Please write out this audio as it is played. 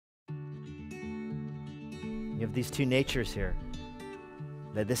You have these two natures here.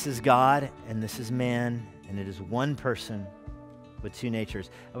 That this is God and this is man, and it is one person with two natures.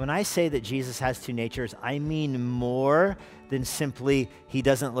 And when I say that Jesus has two natures, I mean more than simply he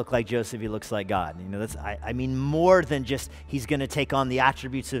doesn't look like Joseph, he looks like God. You know, I mean more than just he's going to take on the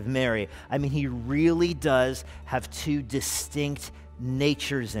attributes of Mary. I mean, he really does have two distinct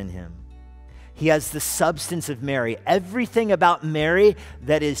natures in him. He has the substance of Mary. Everything about Mary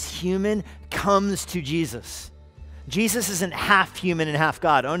that is human comes to Jesus. Jesus isn't half human and half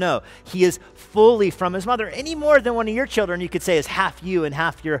God. Oh no, he is fully from his mother. Any more than one of your children you could say is half you and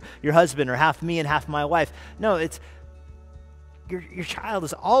half your husband, or half me and half my wife. No, it's your child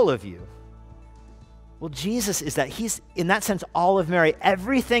is all of you. Well, Jesus is that. He's, in that sense, all of Mary.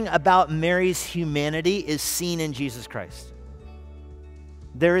 Everything about Mary's humanity is seen in Jesus Christ.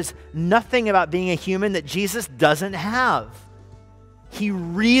 There is nothing about being a human that Jesus doesn't have. He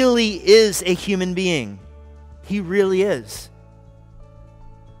really is a human being. He really is.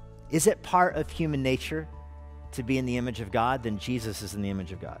 Is it part of human nature to be in the image of God? Then Jesus is in the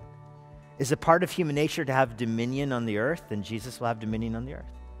image of God. Is it part of human nature to have dominion on the earth? Then Jesus will have dominion on the earth.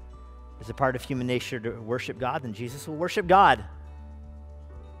 Is it part of human nature to worship God? Then Jesus will worship God.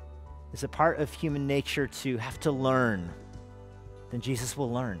 Is it part of human nature to have to learn? Then Jesus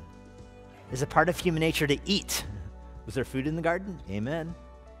will learn. Is it part of human nature to eat? Was there food in the garden? Amen.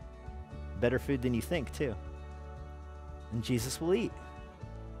 Better food than you think, too. And Jesus will eat.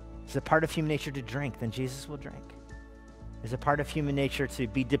 Is it part of human nature to drink? Then Jesus will drink. Is it part of human nature to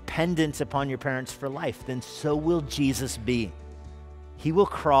be dependent upon your parents for life? Then so will Jesus be. He will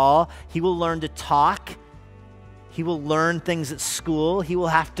crawl. He will learn to talk. He will learn things at school. He will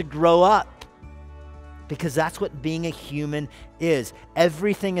have to grow up, because that's what being a human is.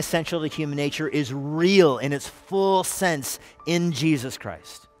 Everything essential to human nature is real in its full sense in Jesus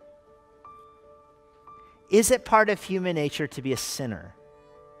Christ. Is it part of human nature to be a sinner?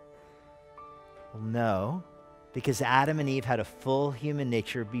 Well, no, because Adam and Eve had a full human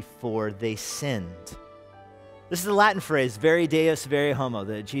nature before they sinned. This is the Latin phrase, vere Deus, vere homo,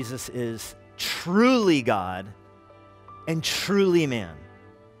 that Jesus is truly God and truly man.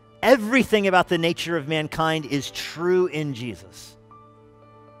 Everything about the nature of mankind is true in Jesus.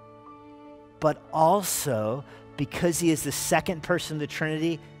 But also, because he is the second person of the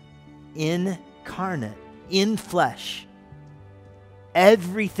Trinity, incarnate, in flesh,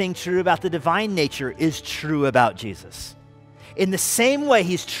 everything true about the divine nature is true about Jesus. In the same way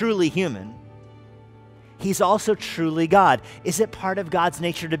he's truly human, he's also truly God. Is it part of God's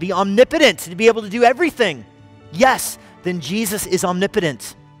nature to be omnipotent, to be able to do everything? Yes, then Jesus is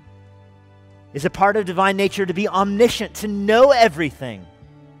omnipotent. Is it part of divine nature to be omniscient, to know everything?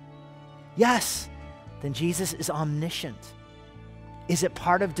 Yes, then Jesus is omniscient. Is it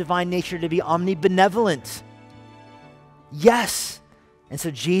part of divine nature to be omnibenevolent? Yes. And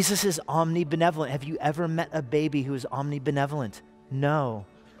so Jesus is omnibenevolent. Have you ever met a baby who is omnibenevolent? No.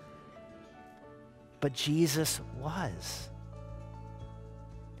 But Jesus was.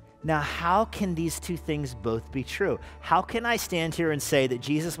 Now, how can these two things both be true? How can I stand here and say that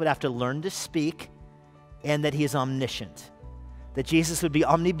Jesus would have to learn to speak and that he is omniscient? That Jesus would be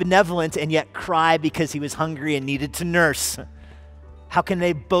omnibenevolent and yet cry because he was hungry and needed to nurse? How can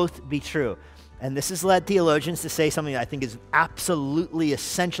they both be true? And this has led theologians to say something that I think is absolutely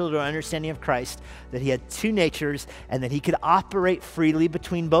essential to our understanding of Christ, that he had two natures and that he could operate freely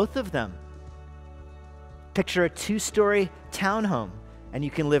between both of them. Picture a two-story townhome, and you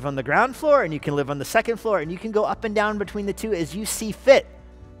can live on the ground floor and you can live on the second floor, and you can go up and down between the two as you see fit.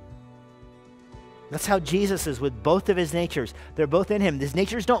 That's how Jesus is with both of his natures. They're both in him. His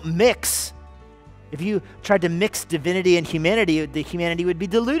natures don't mix. If you tried to mix divinity and humanity, the humanity would be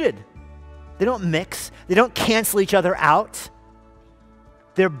diluted. They don't mix. They don't cancel each other out.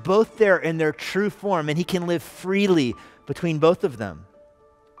 They're both there in their true form, and he can live freely between both of them.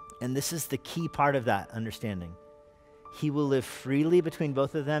 And this is the key part of that understanding. He will live freely between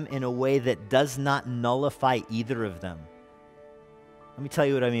both of them in a way that does not nullify either of them. Let me tell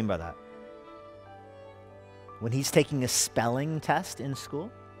you what I mean by that. When he's taking a spelling test in school,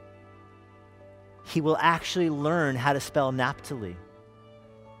 he will actually learn how to spell Naphtali.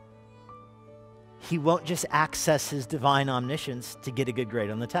 He won't just access his divine omniscience to get a good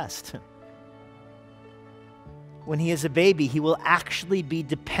grade on the test. When he is a baby, he will actually be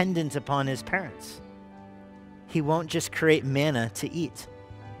dependent upon his parents. He won't just create manna to eat.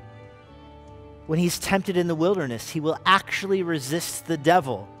 When he's tempted in the wilderness, he will actually resist the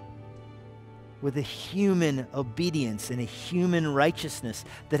devil. with a human obedience and a human righteousness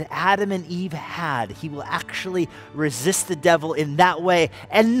that Adam and Eve had. He will actually resist the devil in that way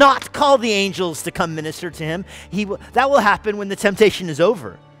and not call the angels to come minister to him. That will happen when the temptation is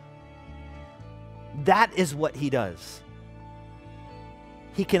over. That is what he does.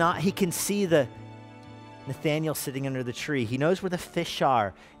 He can see the Nathanael sitting under the tree. He knows where the fish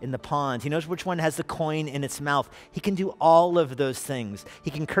are in the pond. He knows which one has the coin in its mouth. He can do all of those things. He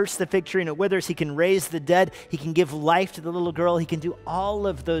can curse the fig tree and it withers. He can raise the dead. He can give life to the little girl. He can do all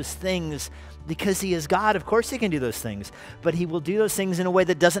of those things because he is God. Of course he can do those things, but he will do those things in a way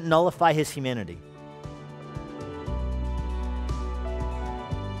that doesn't nullify his humanity.